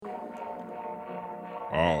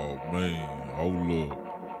Oh man, hold up.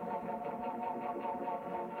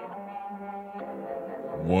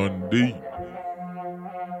 One deep.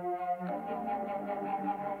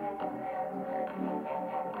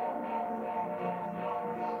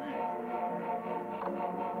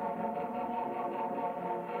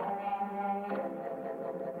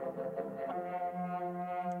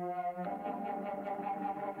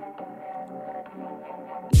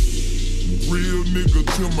 Real nigga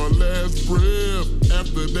till my last breath.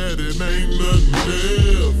 After that, it ain't nothing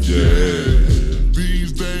left. Yeah.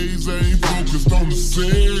 These days I ain't focused on the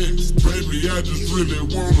sex. Baby, I just really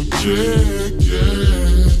wanna check.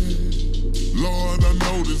 Yeah. Lord, I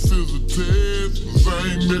know this is a test, 'cause I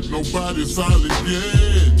ain't met nobody solid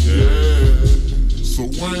yet. Yeah. So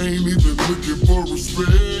I ain't even looking for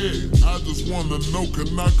respect. I just wanna know,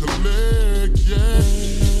 can I collect? Yeah.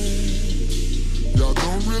 Y'all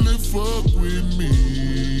don't really fuck with me.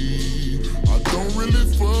 I don't really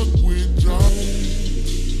fuck with y'all.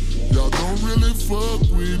 Y'all don't really fuck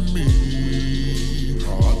with me. I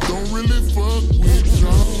don't really fuck with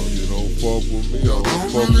y'all. You don't fuck with me, Y'all I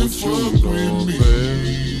don't don't really fuck fuck with you, with you know me. what I'm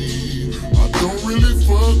saying? I don't really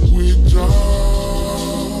fuck with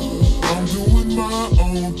y'all. I'm doing my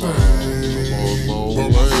own thing. By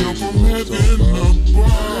myself, I'm having a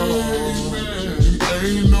ball.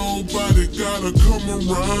 Ain't nobody gotta come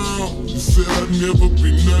around. You said I'd never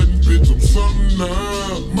be nothing, bitch, I'm something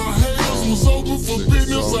now. My hands was open for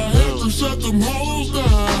business, I had to shut them hoes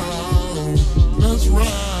down. That's right.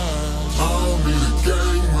 I don't need a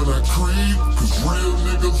gang when I creep, 'cause real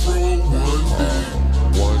niggas roll one deep.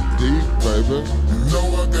 One deep, baby. You know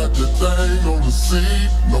I got the thing on the seat.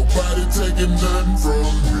 Nobody taking nothing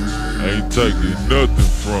from me. Ain't taking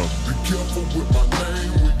nothing from me. Be careful with my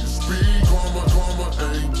name when you speak. Karma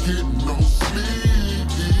ain't getting no sleep.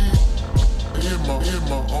 In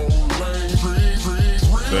my own lane.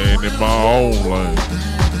 Staying in my own lane.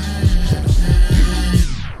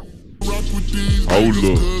 Rock with these Hold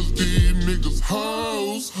niggas, up. 'cause these niggas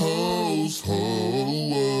hoes. I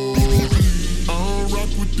don't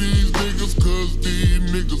rock with these niggas, 'cause these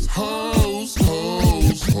niggas hoes. I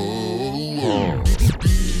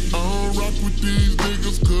don't rock with these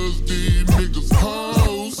niggas, 'cause these niggas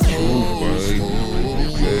hoes.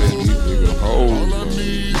 All I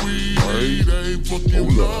need weed ain't fucking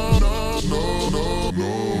no.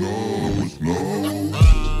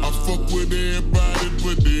 I fuck with everybody,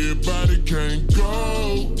 but everybody can't go.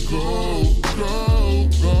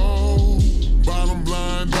 Bottom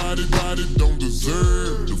line, body don't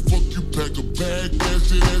deserve. The fuck you pack a bag, that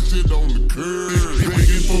shit on the curb.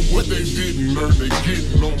 Begging for what they didn't earn, they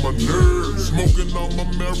getting on my nerves. Smoking on my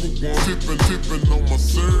marijuana, tipping on my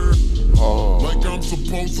serve. Like I'm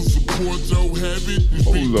supposed to support your habit. You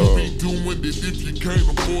be doing it if you can't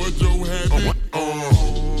afford your habit.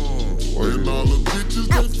 And all the bitches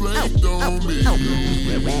that flaked on me,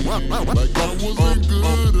 like I wasn't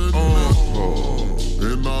good enough.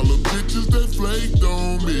 And all the bitches that flaked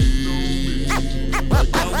on me,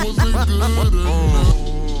 like I wasn't good enough.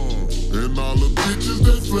 And all the bitches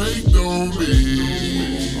that flaked on me,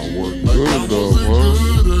 like I wasn't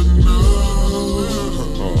good enough.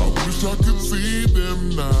 I wish I could see them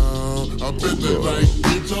now. I bet they like,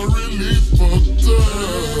 bitch, I really fucked up.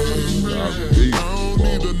 I don't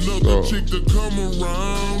need another chick to come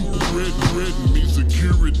around. Red me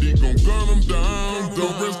security gon' gun them down. The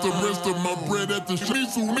rest of my bread at the street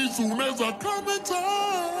soon as I come in town.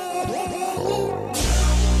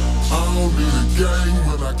 I don't need a gang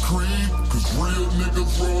when I creep, 'cause real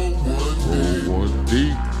niggas roll one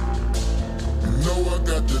deep. You know I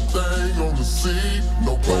got the thing on the seat.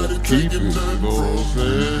 Nobody taking nothing from me.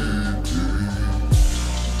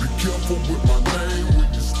 Be careful with my name when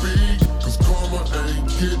you speak, 'cause karma ain't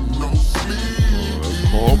getting no sleep.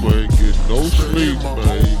 Karma ain't getting no sleep,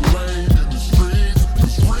 man.